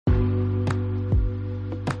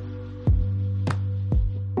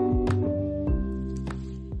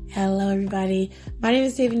Hello, everybody. My name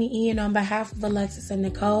is Tiffany E, and on behalf of Alexis and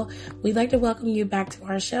Nicole, we'd like to welcome you back to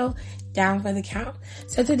our show, Down for the Count.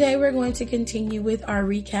 So today we're going to continue with our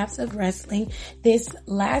recaps of wrestling. This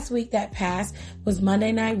last week that passed was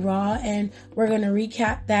Monday Night Raw, and we're going to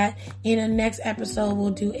recap that. In the next episode,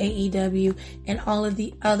 we'll do AEW and all of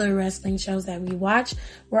the other wrestling shows that we watch.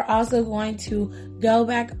 We're also going to go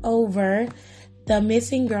back over the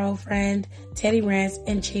missing girlfriend, Teddy Rance,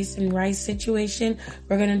 and Chasen Rice situation.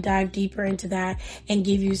 We're going to dive deeper into that and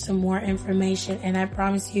give you some more information. And I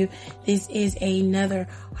promise you, this is another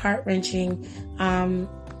heart-wrenching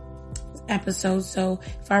episode. So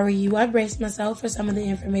if I were you, I'd brace myself for some of the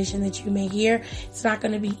information that you may hear. It's not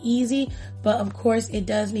going to be easy, but of course it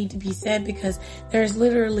does need to be said because there's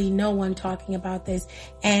literally no one talking about this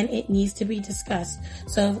and it needs to be discussed.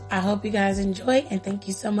 So I hope you guys enjoy, and thank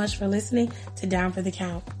you so much for listening to Down for the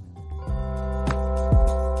Count.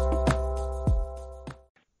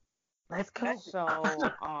 Let's go.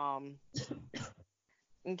 So,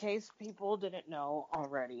 in case people didn't know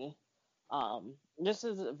already, this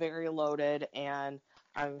is very loaded, and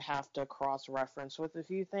I have to cross-reference with a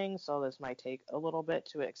few things, so this might take a little bit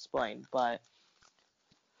to explain, but,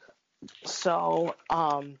 so,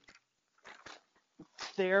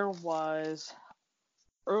 there was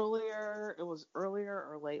earlier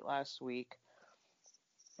or late last week,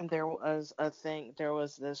 there was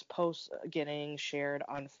this post getting shared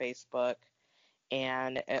on Facebook,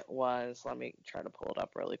 and it was, let me try to pull it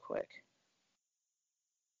up really quick.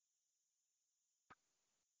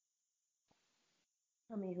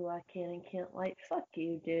 Tell me who I can and can't like. Fuck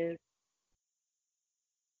you, dude.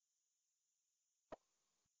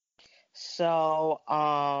 So,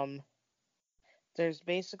 there's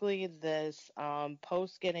basically this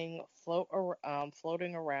post getting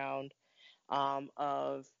floating around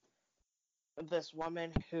of this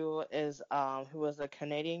woman who is a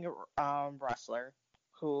Canadian wrestler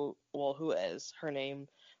who is her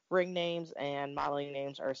ring names and modeling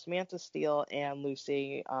names are Samantha Steele and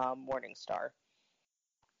Lucy Morningstar.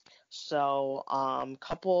 So, a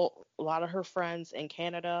lot of her friends in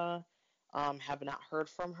Canada have not heard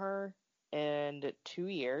from her in 2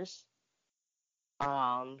 years.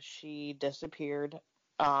 She disappeared.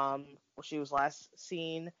 She was last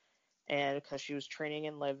seen, and because she was training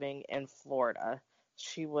and living in Florida,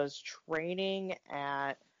 she was training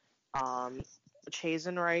at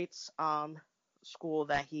Chasen Wright's school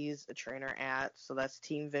that he's a trainer at. So that's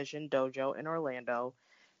Team Vision Dojo in Orlando.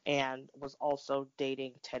 And was also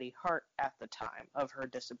dating Teddy Hart at the time of her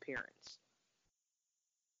disappearance.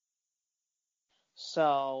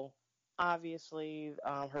 So, obviously,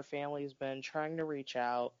 her family's been trying to reach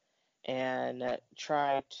out and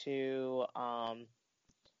try to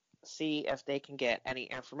see if they can get any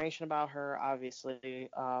information about her. Obviously,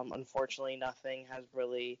 unfortunately, nothing has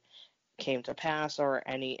really came to pass or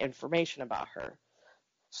any information about her.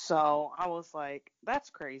 So I was like, that's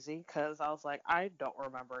crazy, because I was like, I don't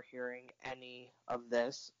remember hearing any of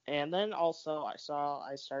this. And then also I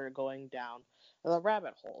started going down the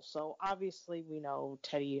rabbit hole. So obviously we know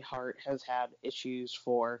Teddy Hart has had issues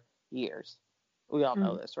for years. We all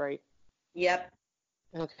know this, right? Yep.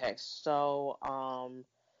 Okay, so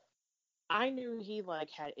I knew he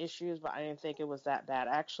had issues, but I didn't think it was that bad.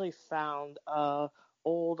 I actually found a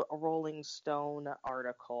old Rolling Stone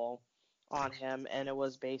article on him, and it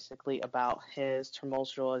was basically about his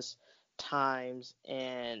tumultuous times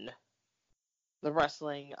in the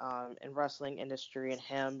wrestling industry, and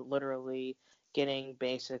him literally getting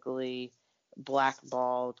basically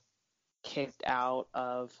blackballed, kicked out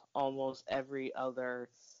of almost every other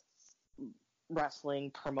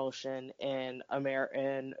wrestling promotion in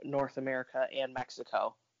North America and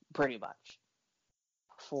Mexico, pretty much,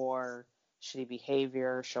 for shitty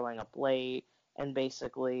behavior, showing up late, and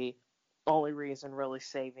basically only reason really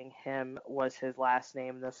saving him was his last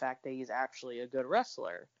name and the fact that he's actually a good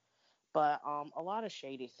wrestler. But a lot of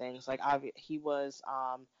shady things, he was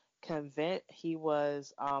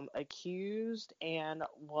accused and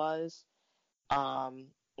was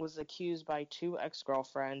accused by two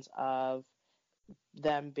ex-girlfriends of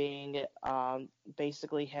them being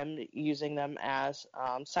basically him using them as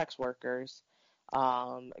sex workers,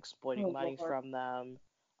 exploiting money from them,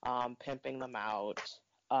 pimping them out.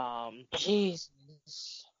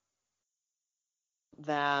 Jesus.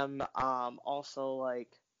 Them also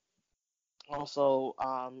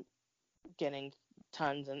getting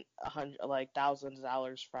tons and thousands of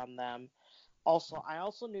dollars from them. Also, I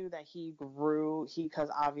also knew that because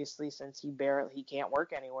obviously since he can't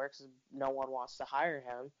work anywhere because no one wants to hire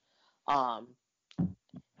him.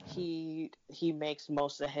 He makes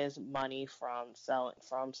most of his money from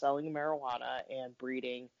selling marijuana and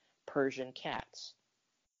breeding Persian cats.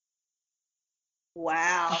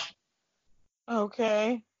 Wow.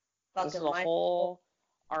 Okay. This is Fucking a life. whole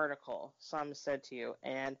article Simon said to you,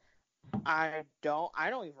 and I don't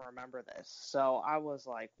even remember this. So I was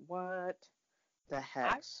like, what the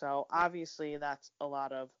heck? So obviously that's a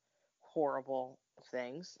lot of horrible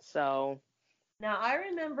things. So Now, I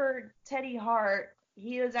remember Teddy Hart.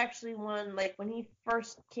 He was actually one, like, when he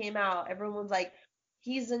first came out, everyone was like,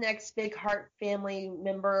 he's the next big Hart family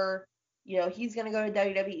member. He's going to go to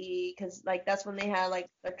WWE because, like, that's when they had, like,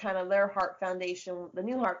 the kind of their Hart Foundation, the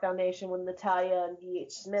new Hart Foundation with Natalia and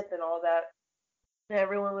D.H. Smith and all that. And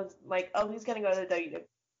everyone was like, oh, he's going to go to the WWE.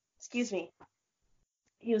 Excuse me.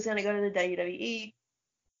 He was going to go to the WWE.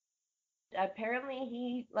 Apparently,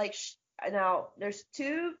 he, like, now there's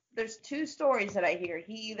two stories that I hear.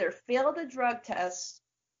 He either failed a drug test,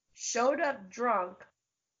 showed up drunk,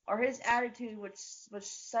 or his attitude was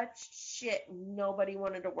such shit nobody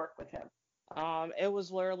wanted to work with him. it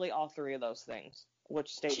was literally all three of those things,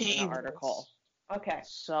 which states in the article. Okay.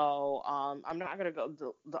 So I'm not gonna go.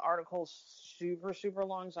 The article's super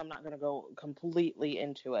long, so I'm not gonna go completely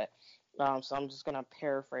into it. So I'm just gonna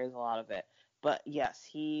paraphrase a lot of it. But yes,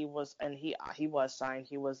 he was, and he was signed.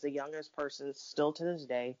 He was the youngest person still to this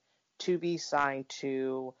day to be signed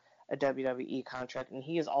to a WWE contract, and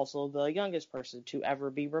he is also the youngest person to ever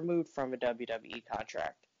be removed from a WWE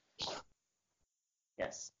contract.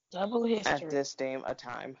 Yes. Double history. At this day of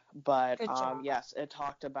time. But yes, it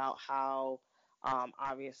talked about how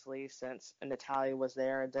obviously since Natalia was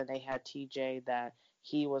there, then they had TJ that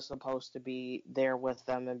he was supposed to be there with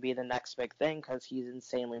them and be the next big thing because he's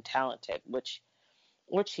insanely talented, which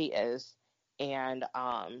he is. And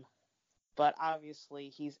but obviously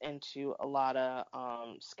he's into a lot of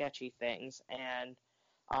sketchy things, and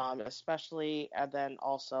especially, and then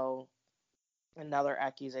also another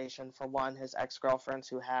accusation for one, his ex-girlfriends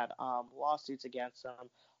who had lawsuits against him,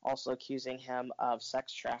 also accusing him of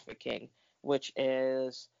sex trafficking, which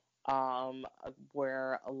is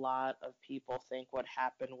where a lot of people think what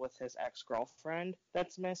happened with his ex-girlfriend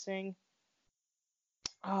that's missing.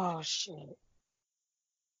 Oh, shit.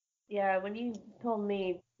 Yeah, when you told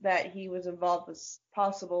me that he was involved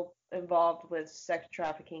with sex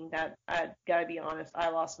trafficking, that I gotta be honest, I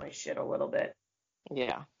lost my shit a little bit.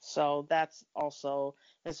 Yeah, so that's also,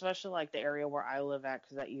 especially like the area where I live at,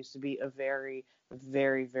 because that used to be a very,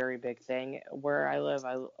 very, very big thing. Where I live,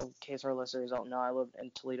 in case our listeners don't know, I lived in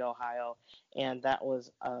Toledo, Ohio, and that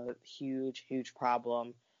was a huge, huge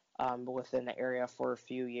problem within the area for a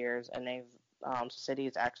few years, and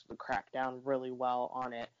cities actually cracked down really well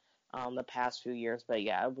on it the past few years. But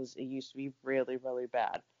yeah, it used to be really, really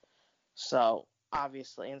bad. So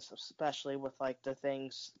obviously, and especially with like the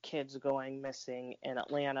things, kids going missing in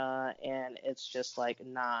Atlanta, and it's just like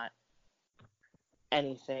not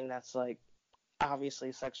anything that's like,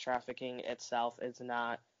 obviously sex trafficking itself is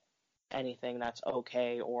not anything that's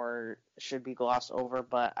okay or should be glossed over,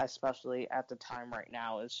 but especially at the time right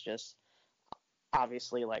now, it's just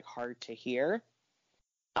obviously like hard to hear.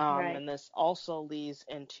 Right. And this also leads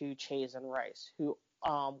into Chazen Rice, who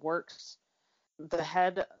works the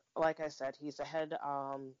head, like I said, he's a head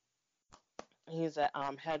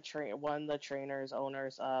head trainer, one of the trainers,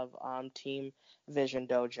 owners of Team Vision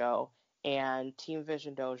Dojo, and Team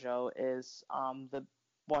Vision Dojo is the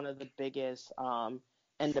one of the biggest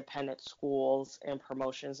independent schools and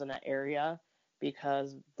promotions in the area,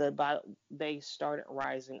 because they started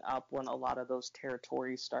rising up when a lot of those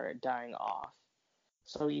territories started dying off.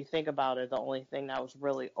 So you think about it, the only thing that was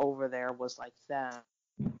really over there was like them,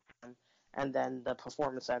 and then the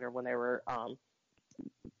performance center when they were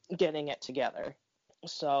getting it together.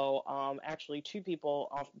 So, actually, two people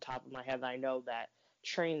off the top of my head that I know that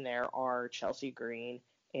train there are Chelsea Green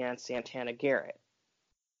and Santana Garrett.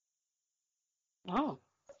 Oh.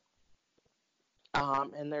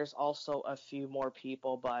 And there's also a few more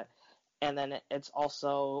people, and then it's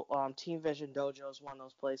also Team Vision Dojo is one of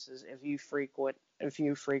those places. If you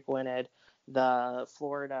frequented the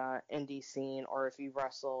Florida indie scene, or if you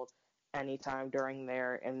wrestled anytime during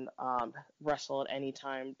there and wrestled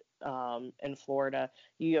anytime in Florida,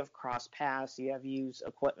 you have crossed paths, you have used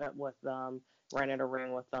equipment with them, rented a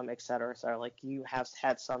ring with them, etc. So like you have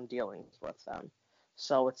had some dealings with them.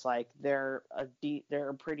 So it's like they're a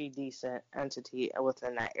pretty decent entity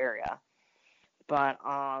within that area. But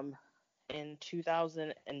in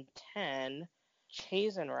 2010,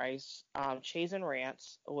 Chazen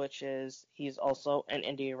Rance, which is, he's also an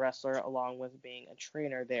indie wrestler along with being a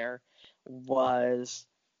trainer there, was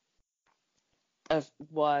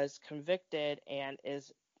convicted and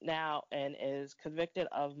is convicted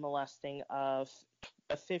of molesting a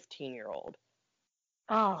 15-year-old.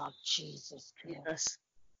 Oh, Jesus Yeah. Christ.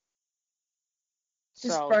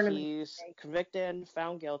 Just So burn him. he's convicted,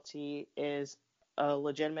 found guilty, is a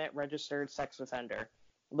legitimate registered sex offender.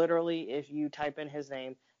 Literally, if you type in his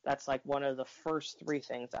name, that's like one of the first 3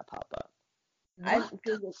 things that pop up. I What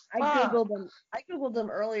the googled fuck? him. I googled him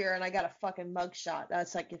earlier, and I got a fucking mugshot.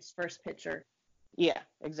 That's like his first picture. Yeah,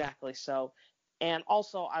 exactly. So, and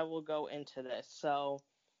also I will go into this. So,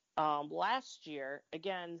 last year,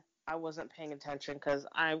 again, I wasn't paying attention because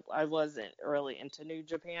I wasn't really into New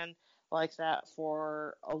Japan like that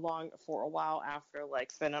for a while after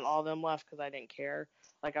like Finn and all them left because I didn't care.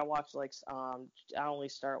 Like I watched I only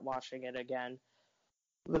start watching it again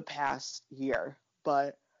the past year,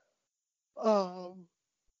 but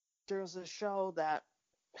there was a show that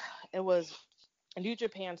it was a New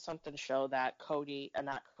Japan something show that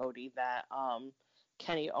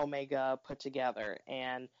Kenny Omega put together,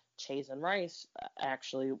 and Chase and Rice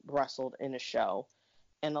actually wrestled in a show,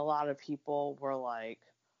 and a lot of people were like,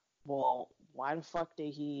 well, why the fuck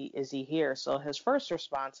is he here? So his first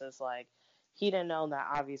response is like, he didn't know that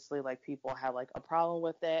obviously like people had like a problem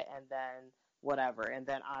with it, and then whatever, and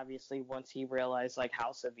then obviously once he realized like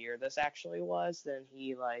how severe this actually was, then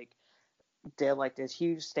he like did like this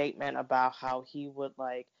huge statement about how he would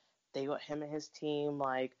like him and his team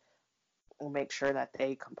like make sure that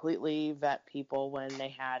they completely vet people when they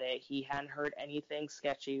had it. He hadn't heard anything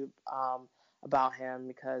sketchy about him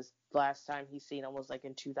because last time he seen him was like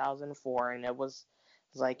in 2004, and it was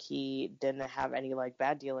like he didn't have any like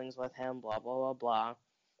bad dealings with him, blah blah blah blah,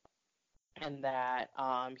 and that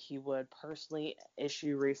he would personally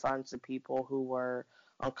issue refunds to people who were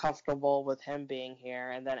uncomfortable with him being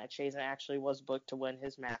here, and then Chazen actually was booked to win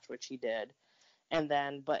his match, which he did. And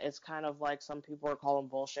then, but it's kind of like some people are calling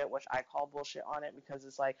bullshit, which I call bullshit on it because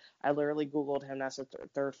it's like I literally Googled him. That's the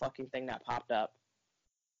third fucking thing that popped up.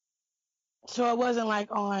 So it wasn't like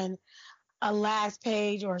on a last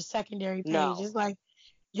page or a secondary page. No, It's like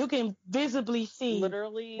you can visibly see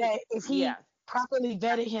literally, that if he yeah, properly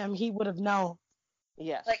vetted him, he would have known.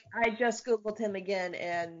 yes. Like I just googled him again,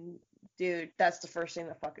 and dude, that's the first thing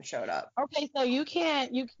that fucking showed up. Okay, so you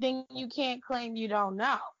can't claim you don't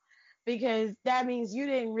know, because that means you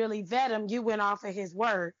didn't really vet him. You went off of his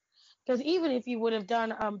word. Because even if you would have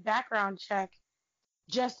done a background check,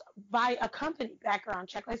 just by a company background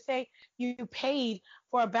check, let's say you paid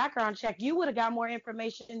for a background check, you would have got more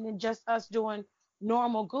information than just us doing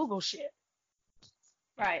normal Google shit.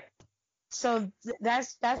 Right. So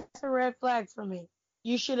that's a red flag for me.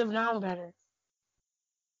 You should have known better.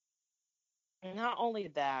 Not only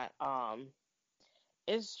that,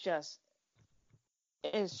 it's just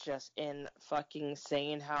in fucking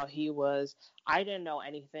saying how he was. I didn't know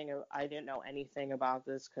anything. I didn't know anything about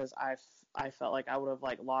this because I felt like I would have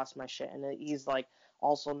like lost my shit. And he's like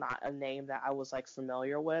also not a name that I was like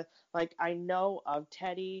familiar with. Like I know of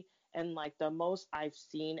Teddy, and like the most I've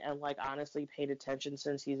seen and like honestly paid attention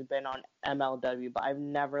since he's been on MLW, but I've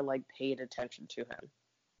never like paid attention to him.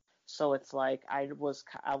 So it's like I was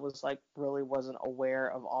like really wasn't aware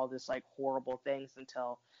of all this like horrible things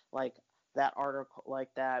until like that article, like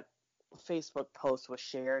that Facebook post was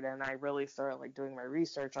shared, and I really started like doing my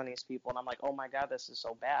research on these people, and I'm like, oh my god, this is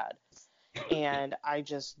so bad. And I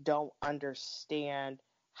just don't understand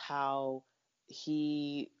how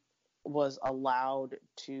he was allowed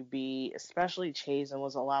to be, especially Chase, and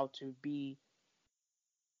was allowed to be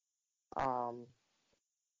um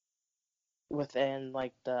within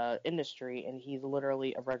like the industry, and he's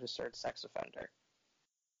literally a registered sex offender.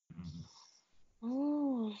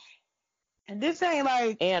 Ooh. And this ain't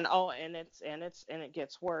like, And it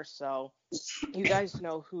gets worse. So you guys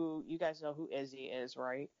know who Izzy is,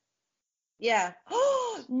 right? Yeah.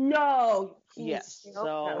 No. Yes. Nope, I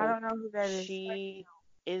So no. don't know who that is.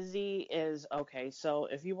 Izzy is okay. So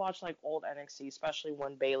if you watch like old NXT, especially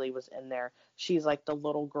when Bayley was in there, she's like the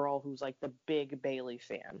little girl who's like the big Bayley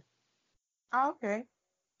fan. Oh, okay.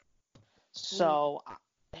 So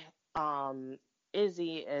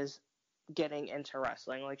Izzy is getting into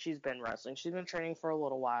wrestling. Like she's been wrestling. She's been training for a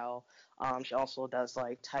little while. She also does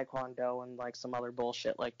like taekwondo and like some other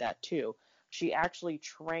bullshit like that too. She actually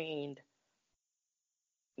trained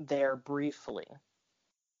there briefly.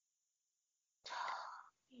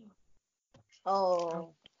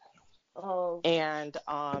 Oh. Oh. And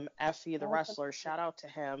Effie the wrestler, shout out to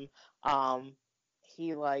him.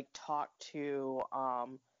 He like talked to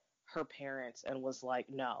her parents and was like,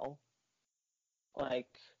 no, like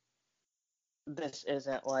this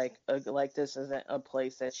isn't this isn't a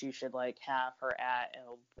place that you should like have her at, and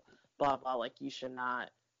blah blah, like you should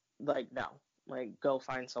not, like no, like go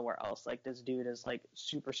find somewhere else. Like this dude is like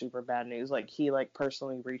super super bad news. Like he like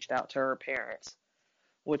personally reached out to her parents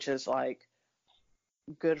which is like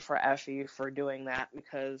good for Effie for doing that,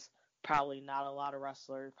 because probably not a lot of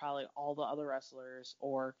wrestlers, probably all the other wrestlers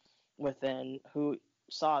or within who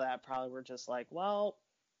saw that probably were just like, well,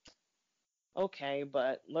 okay,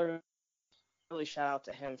 but literally shout out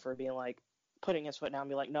to him for being like, putting his foot down and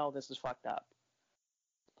be like, no, this is fucked up.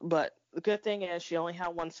 But the good thing is she only had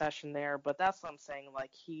one session there, but that's what I'm saying,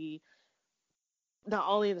 like, he, not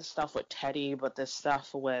only the stuff with Teddy, but this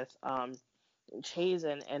stuff with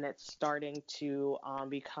Chazen, and it's starting to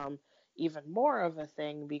become even more of a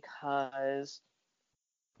thing because,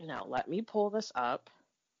 let me pull this up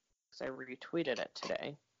because I retweeted it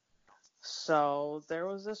today. So there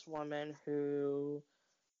was this woman who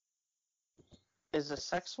is a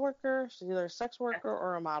sex worker. She's either a sex worker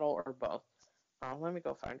or a model or both. Let me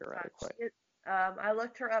go find her really quick. I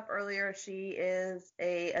looked her up earlier. She is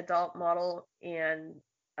a adult model and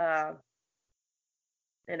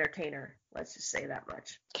entertainer. Let's just say that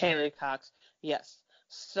much. Kaylee Cox, yes.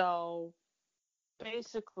 So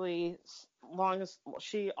basically, long as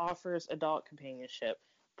she offers adult companionship,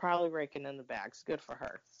 probably raking in the bags. Good for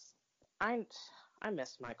her. I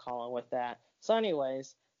missed my calling with that. So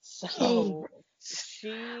anyways,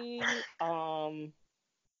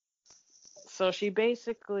 she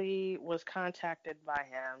basically was contacted by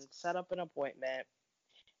him, set up an appointment,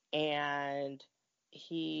 and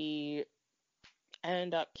he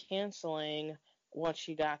ended up canceling once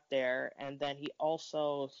she got there, and then he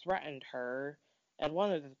also threatened her, and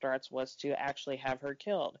one of the threats was to actually have her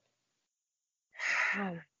killed.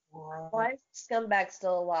 Why is this scumbag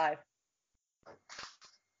still alive?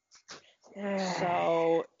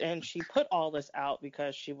 So, and she put all this out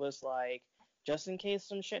because she was like, just in case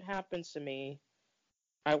some shit happens to me,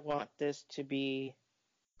 I want this to be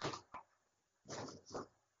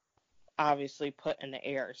obviously put in the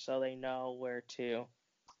air so they know where to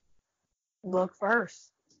look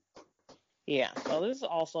first. Yeah, so this is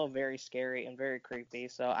also very scary and very creepy.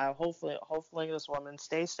 So I hopefully this woman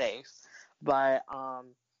stays safe. But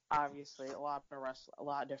obviously a lot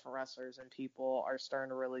of different wrestlers and people are starting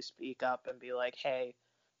to really speak up and be like, hey,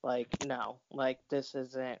 like, no, like this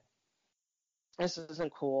isn't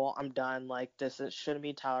cool. I'm done. Like shouldn't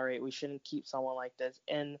be tolerated. We shouldn't keep someone like this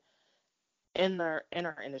in our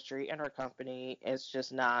industry, in our company. It's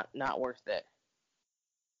just not worth it.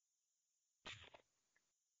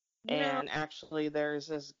 And actually, there's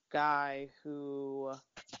this guy who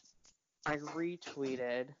I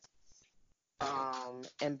retweeted,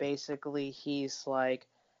 and basically he's like,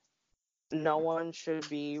 no one should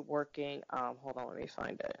be working. Hold on, let me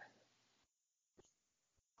find it.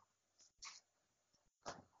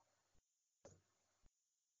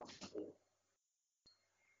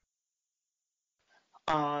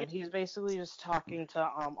 He's basically just talking to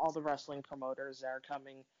all the wrestling promoters that are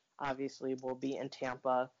coming. Obviously, will be in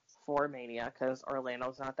Tampa for Mania because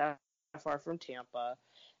Orlando's not that far from Tampa,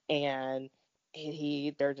 and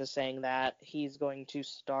they're just saying that he's going to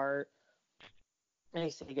start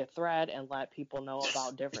a thread and let people know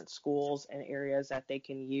about different schools and areas that they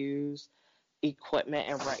can use equipment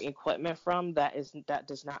and rent equipment from that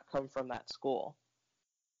does not come from that school.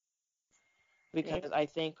 Because I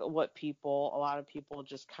think a lot of people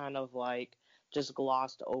just kind of like just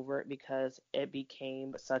glossed over it because it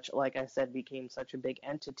became such a big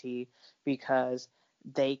entity because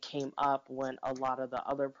they came up when a lot of the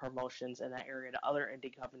other promotions in that area, the other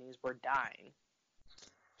indie companies were dying.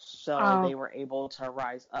 So they were able to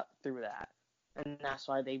rise up through that. And that's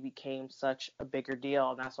why they became such a bigger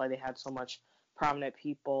deal. And that's why they had so much prominent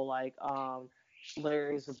people like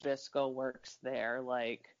Larry Zbyszko works there,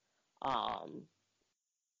 like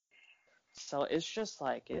so it's just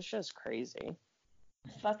crazy.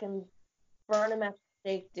 Fucking burn him at the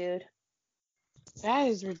stake, dude. That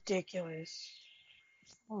is ridiculous.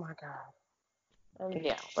 Oh my god.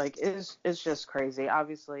 Yeah, like it's just crazy.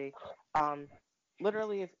 Obviously,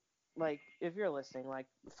 literally, if you're listening, like,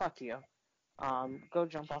 fuck you. Go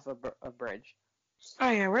jump off a bridge. Oh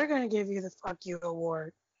yeah, we're gonna give you the fuck you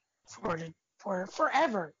award for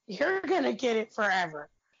forever. You're gonna get it forever.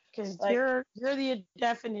 Because you're the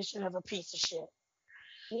definition of a piece of shit.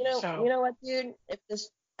 You know what, dude? If this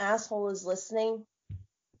asshole is listening,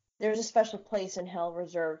 there's a special place in hell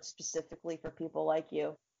reserved specifically for people like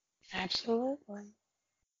you. Absolutely.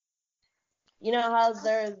 You know how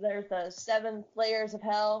there's the 7 layers of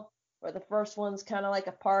hell, where the first one's kind of like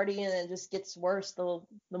a party, and it just gets worse the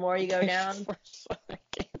more you go down.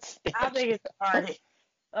 I think it's a party.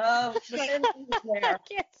 Oh, there. I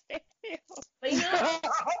can't stand you. But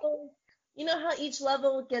you know how each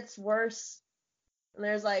level gets worse, and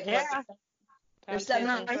there's like They're Temptation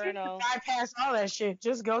No, he for can no. bypass all that shit.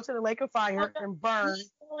 Just go to the lake of fire and burn.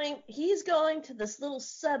 He's going to this little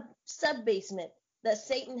sub basement that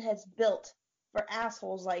Satan has built for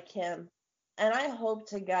assholes like him. And I hope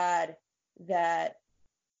to God that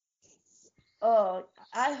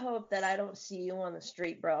I hope that I don't see you on the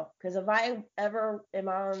street, bro. Because if I ever am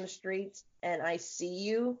out on the streets and I see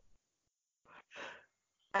you,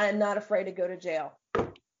 I'm not afraid to go to jail.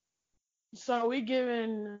 So we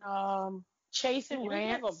giving Chase and We give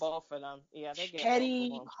Rance, them both of them. Yeah, they get Teddy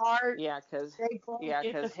both of them. Hart. Yeah, because They both get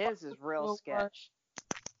the his is real fuck sketch.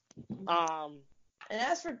 And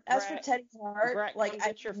as for Brett- Teddy Hart, Brett, like come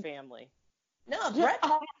get your family. no, Brett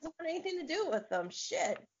hasn't anything to do with them.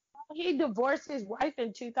 Shit. He divorced his wife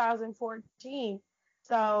in 2014.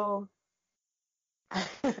 So,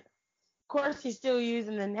 of course, he's still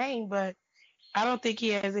using the name, but I don't think he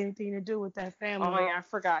has anything to do with that family. Oh yeah, I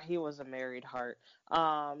forgot he was a married Hart.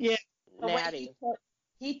 Yeah. Natty.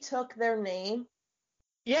 He took their name.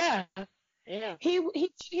 Yeah. Yeah. He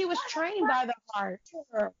was trained by the Hart. He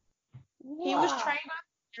was trained by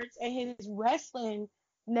the Harts, and his wrestling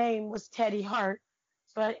name was Teddy Hart.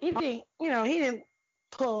 But he didn't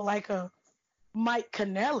pull like a Mike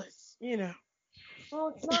Kanellis,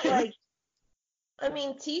 Well, it's not like. I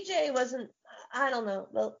mean, TJ wasn't. I don't know.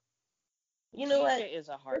 But you know what? TJ is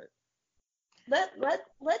a Hart. Let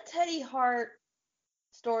Teddy Hart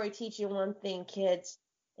story teach you one thing, kids.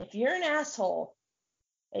 If you're an asshole,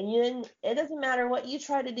 and it doesn't matter what you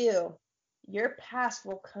try to do, your past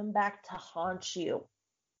will come back to haunt you.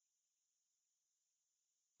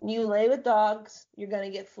 You lay with dogs, you're gonna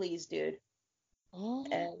get fleas, dude.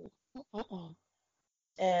 And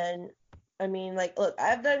I mean, like, look,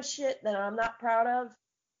 I've done shit that I'm not proud of,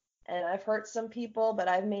 and I've hurt some people, but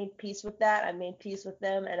I've made peace with that. I've made peace with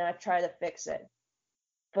them, and I've tried to fix it.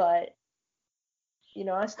 But I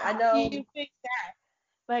know. How do you fix that?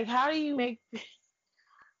 Like, how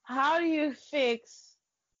do you fix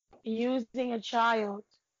using a child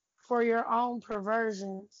for your own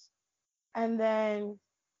perversions and then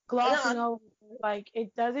glossing over, like,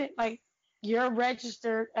 it doesn't, like, you're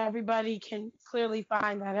registered, everybody can clearly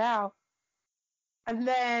find that out, and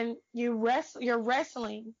then you're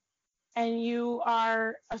wrestling and you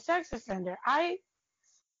are a sex offender.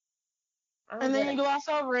 And then you gloss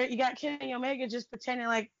over it. You got Kenny Omega just pretending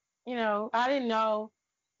like, I didn't know,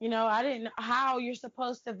 I didn't know how you're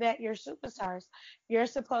supposed to vet your superstars. You're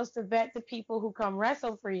supposed to vet the people who come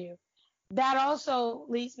wrestle for you. That also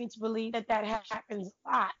leads me to believe that happens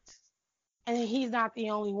a lot. And he's not the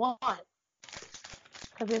only one.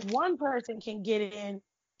 Because if one person can get in,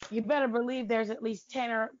 you better believe there's at least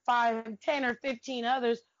 10 or 15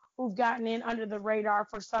 others who've gotten in under the radar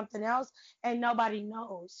for something else, and nobody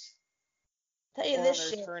knows. Tell you or this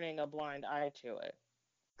they're shit. turning a blind eye to it.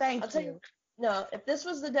 Thank I'll tell you. No, if this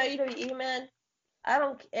was the WWE, man,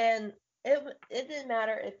 and it didn't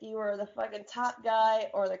matter if you were the fucking top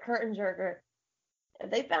guy or the curtain jerker.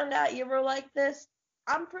 If they found out you were like this,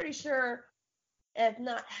 I'm pretty sure, if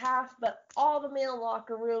not half, but all the male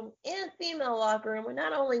locker room and female locker room would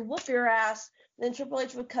not only whoop your ass, then Triple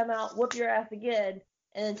H would come out, whoop your ass again,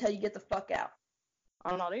 and then tell you get the fuck out.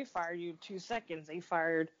 Oh no, they fired you 2 seconds.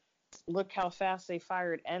 Look how fast they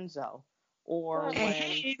fired Enzo. Or and when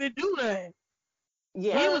he didn't even do that.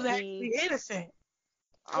 Yeah, he was actually innocent.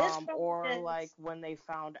 Or like when they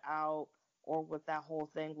found out, or with that whole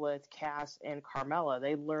thing with Cass and Carmella,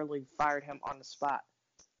 they literally fired him on the spot.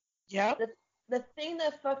 Yep. The thing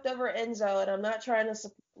that fucked over Enzo, and I'm not trying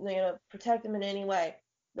to protect him in any way.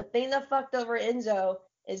 The thing that fucked over Enzo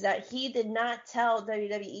is that he did not tell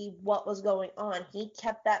WWE what was going on. He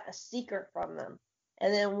kept that a secret from them.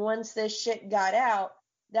 And then once this shit got out,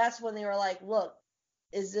 that's when they were like, look,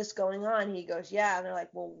 is this going on? He goes, yeah. And they're like,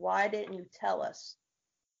 well, why didn't you tell us?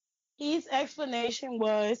 His explanation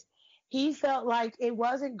was he felt like it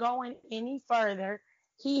wasn't going any further.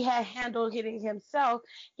 He had handled it himself.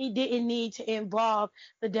 He didn't need to involve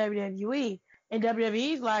the WWE. And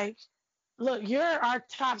WWE's like, look, you're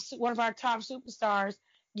one of our top superstars.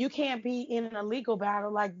 You can't be in a legal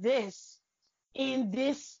battle like this in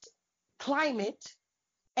this climate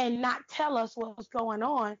and not tell us what's going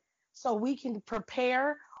on so we can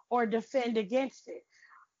prepare or defend against it.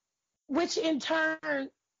 Which in turn,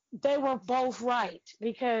 they were both right,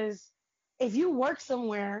 because if you work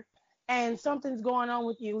somewhere and something's going on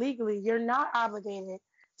with you legally, you're not obligated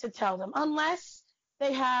to tell them unless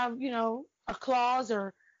they have, a clause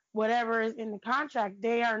or whatever is in the contract.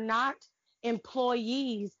 They are not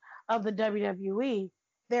employees of the WWE.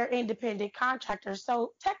 They're independent contractors.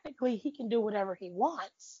 So technically he can do whatever he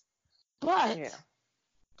wants. But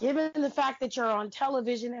given the fact that you're on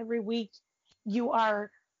television every week you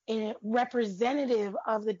are a representative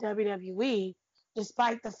of the WWE,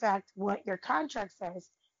 despite the fact what your contract says.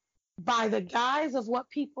 By the guise of what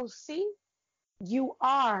people see, you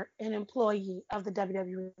are an employee of the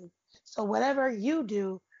WWE. So whatever you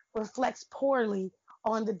do reflects poorly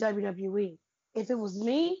on the WWE. If it was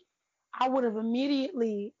me, I would have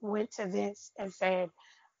immediately went to Vince and said,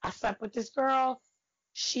 I slept with this girl.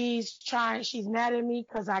 She's mad at me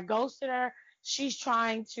because I ghosted her. She's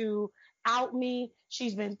trying to out me.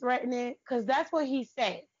 She's been threatening, because that's what he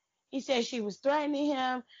said. He said she was threatening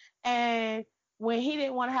him, and when he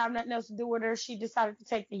didn't want to have nothing else to do with her, she decided to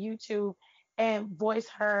take to YouTube and voice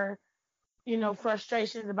her,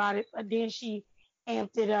 frustrations about it. But then she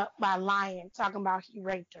amped it up by lying, talking about he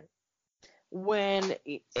raped her.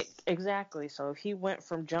 Exactly. So if he went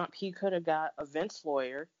from jump, he could have got a Vince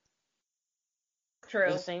lawyer.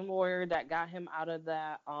 True. The same lawyer that got him out of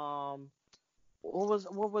that.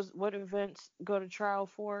 What did Vince go to trial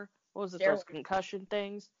for? What was it? Those concussion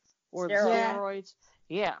things or the steroids?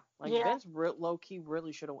 Yeah. Vince low key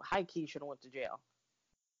really should have, high key should have went to jail.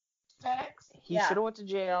 Facts. He should have went to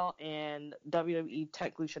jail, and WWE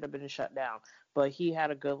technically should have been shut down. But he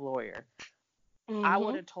had a good lawyer. Mm-hmm. I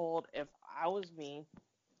would have told, if I was me,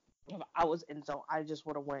 if I was Enzo, I just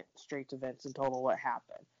would have went straight to Vince and told him what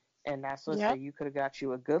happened. And that's what you could have got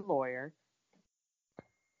you a good lawyer.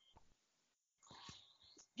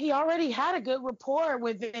 He already had a good rapport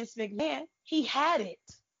with Vince McMahon. He had it.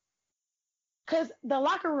 Because the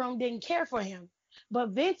locker room didn't care for him. But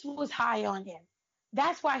Vince was high on him.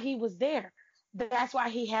 That's why he was there. That's why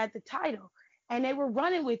he had the title. And they were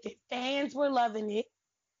running with it. Fans were loving it.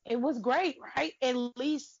 It was great, right? At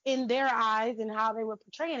least in their eyes and how they were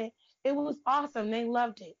portraying it. It was awesome. They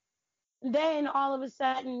loved it. Then all of a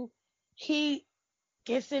sudden, he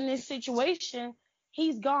gets in this situation.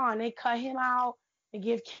 He's gone. They cut him out. They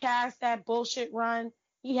give Cass that bullshit run.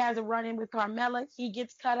 He has a run in with Carmella. He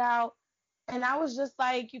gets cut out. And I was just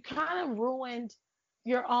like, you kind of ruined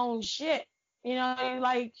your own shit.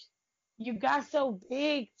 You got so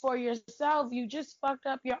big for yourself. You just fucked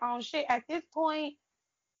up your own shit. At this point,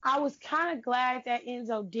 I was kind of glad that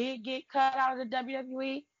Enzo did get cut out of the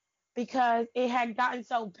WWE, because it had gotten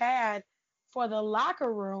so bad for the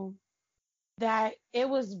locker room that it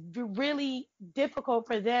was really difficult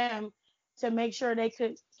for them to make sure they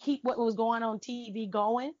could keep what was going on TV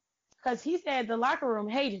going. Because he said the locker room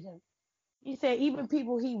hated him. He said even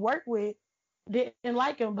people he worked with didn't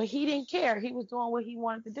like him, but he didn't care. He was doing what he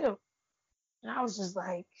wanted to do. And I was just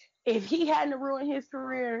like, if he hadn't ruined his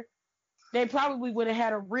career, they probably would have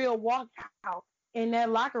had a real walkout in that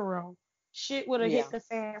locker room. Shit would have hit the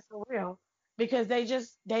fan for real. Because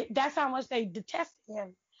that's how much they detested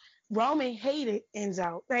him. Roman hated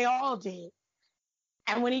Enzo. They all did.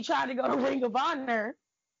 And when he tried to go to Ring of Honor,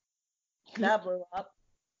 that blew up.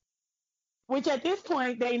 Which at this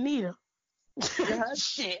point, they need him.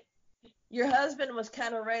 Shit. Your husband was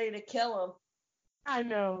kind of ready to kill him. I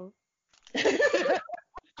know. I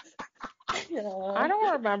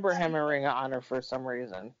don't remember him in Ring of Honor for some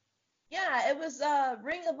reason. Yeah, it was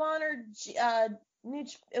Ring of Honor. It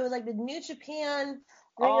was like the New Japan.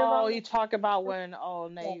 You talk about when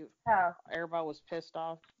everybody was pissed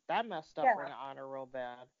off. That messed up Ring of Honor real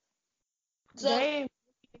bad. So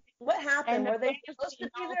what happened? Were they supposed to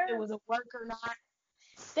be there? If it was a work or not.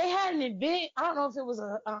 They had an event. I don't know if it was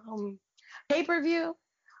a pay-per-view,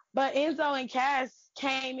 but Enzo and Cass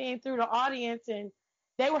came in through the audience, and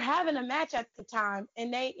they were having a match at the time,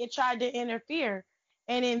 and it tried to interfere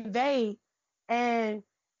and invade. And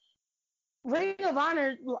Ring of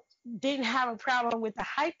Honor didn't have a problem with the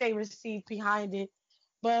hype they received behind it,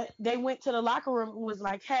 but they went to the locker room and was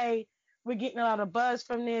like, hey, we're getting a lot of buzz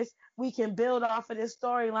from this. We can build off of this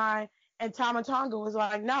storyline. And Tama Tonga was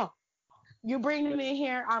like, no, you bring him in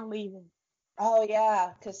here, I'm leaving. Oh,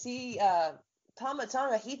 yeah, because Tama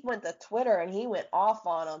Tonga, he went to Twitter and he went off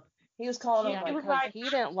on him. He was calling him he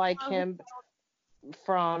didn't like him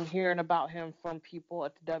from hearing about him from people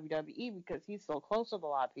at the WWE, because he's so close with a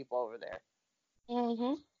lot of people over there.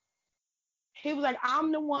 Mm-hmm. He was like,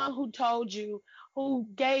 I'm the one who told you, who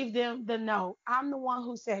gave them the note. I'm the one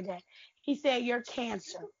who said that. He said, you're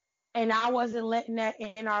cancer. And I wasn't letting that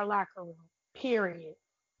in our locker room, period.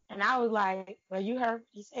 And I was like, well, you heard what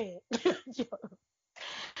he said.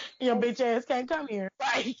 Your bitch ass can't come here.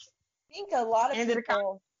 Like, I think a lot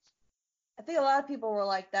of people were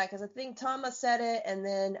like that, because I think Thomas said it, and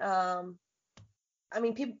then,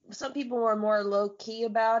 some people were more low key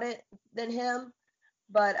about it than him,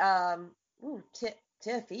 but Tiff,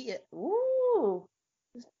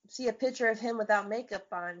 see a picture of him without makeup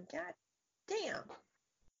on. God damn.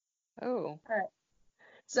 Oh. All right.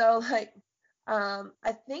 So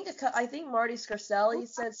I think Marty Scarselli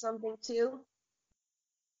said something too.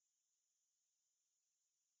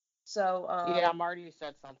 So Yeah, Marty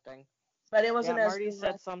said something. but it wasn't Yeah, as Marty said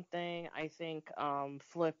direct. something. I think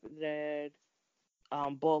Flip did.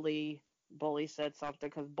 Bully said something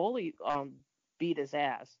because Bully beat his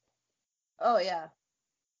ass. Oh yeah.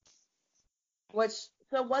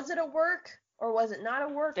 So was it a work or was it not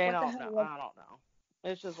a work? They What the don't hell know. was? I don't know.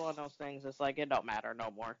 It's just one of those things. It's like it don't matter no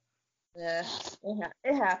more. Yeah,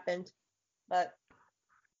 it happened. But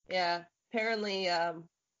yeah, apparently I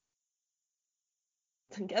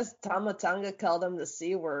guess Tama Tonga called him the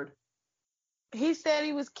C word. He said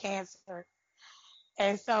he was cancer.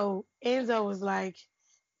 And so Enzo was like,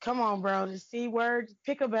 come on, bro, the C word,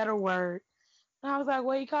 pick a better word. And I was like,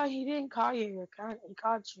 well, he didn't call you your he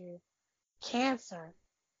called you cancer.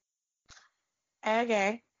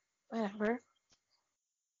 Okay, whatever.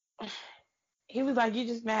 He was like, you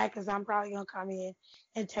just mad because I'm probably going to come in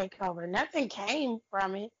and take over. Nothing came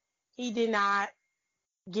from it. He did not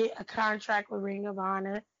get a contract with Ring of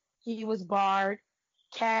Honor. He was barred.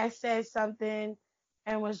 Cass said something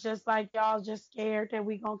and was just like, y'all just scared that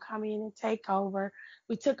we going to come in and take over.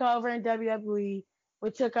 We took over in WWE.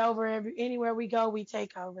 We took over anywhere we go, we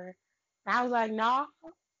take over. And I was like, nah.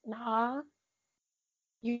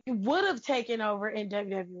 You would have taken over in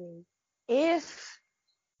WWE if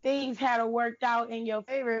things had worked out in your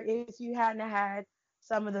favor. If you hadn't had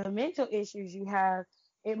some of the mental issues you have,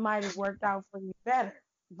 it might have worked out for you better.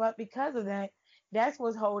 But because of that, that's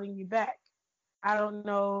what's holding you back. I don't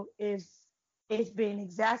know if it's been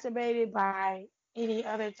exacerbated by any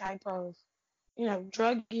other type of,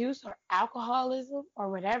 drug use or alcoholism or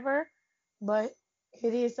whatever, but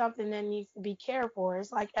it is something that needs to be cared for.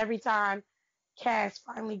 It's like every time Cass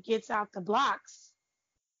finally gets out the blocks,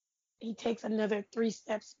 he takes another 3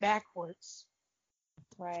 steps backwards.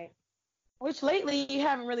 Right. Which lately you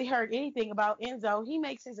haven't really heard anything about Enzo. He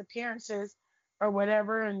makes his appearances or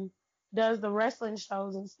whatever and does the wrestling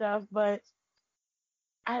shows and stuff, but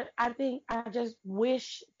I think I just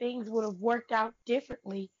wish things would have worked out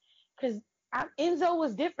differently because Enzo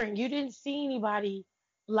was different. You didn't see anybody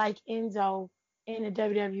like Enzo in the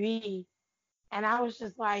WWE. And I was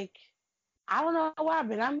just like, I don't know why,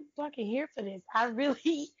 but I'm fucking here for this. I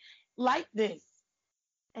really like this.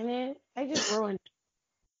 And then they just ruined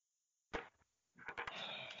it.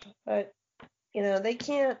 But they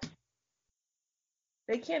can't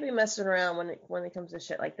be messing around when it comes to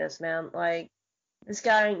shit like this, man. Like, this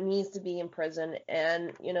guy needs to be in prison,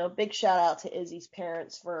 and big shout out to Izzy's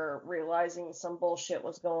parents for realizing some bullshit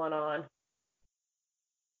was going on.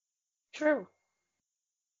 True.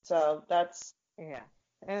 So that's Yeah.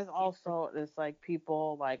 And it's like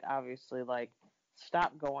people like obviously like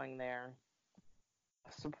stop going there,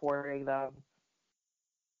 supporting them.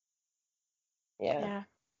 yeah.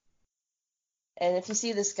 And if you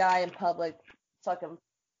see this guy in public, fucking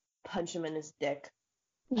punch him in his dick.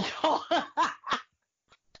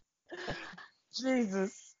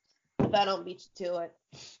 Jesus. If I don't beat you to it.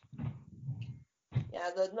 Yeah,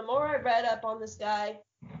 the more I read up on this guy,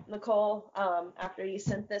 Nicole, after you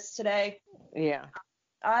sent this today, yeah,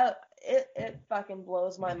 it fucking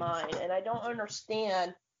blows my mind, and I don't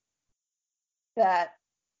understand that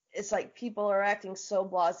it's like people are acting so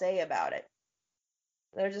blasé about it.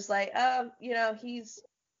 They're just like, he's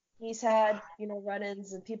had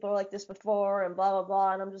run-ins and people like this before and blah blah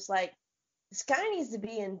blah, and I'm just like, this guy needs to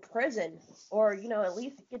be in prison or at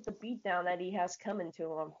least get the beat down that he has coming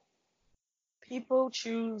to him. People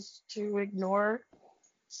choose to ignore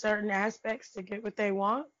certain aspects to get what they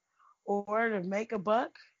want or to make a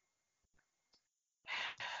buck.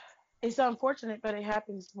 It's unfortunate, but it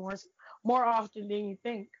happens more often than you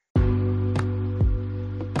think.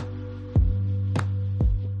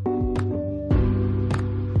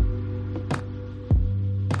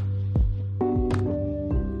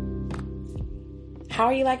 How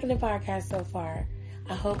are you liking the podcast so far?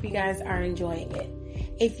 I hope you guys are enjoying it.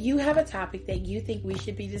 If you have a topic that you think we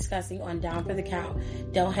should be discussing on Down for the Count,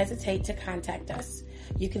 don't hesitate to contact us.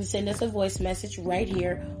 You can send us a voice message right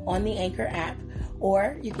here on the Anchor app,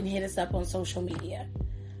 or you can hit us up on social media.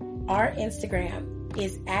 Our Instagram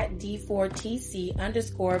is at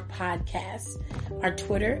D4TC_podcast. Our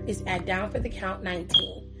Twitter is at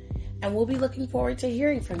DownForTheCount19. And we'll be looking forward to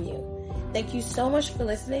hearing from you. Thank you so much for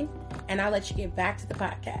listening, and I'll let you get back to the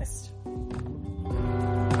podcast.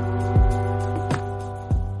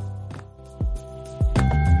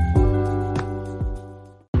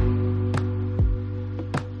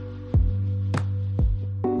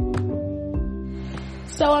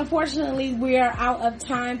 So unfortunately, we are out of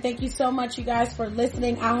time. Thank you so much, you guys, for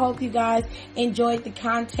listening. I hope you guys enjoyed the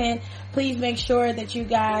content. Please make sure that you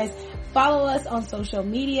guys follow us on social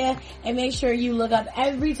media and make sure you look up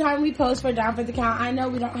every time we post for Down for the Count. I know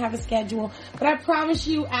we don't have a schedule, but I promise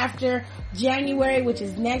you after January, which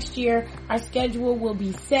is next year, our schedule will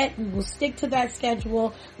be set. We will stick to that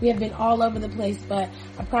schedule. We have been all over the place, but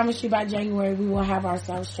I promise you by January we will have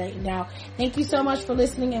ourselves straightened out. Thank you so much for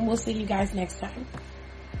listening, and we'll see you guys next time.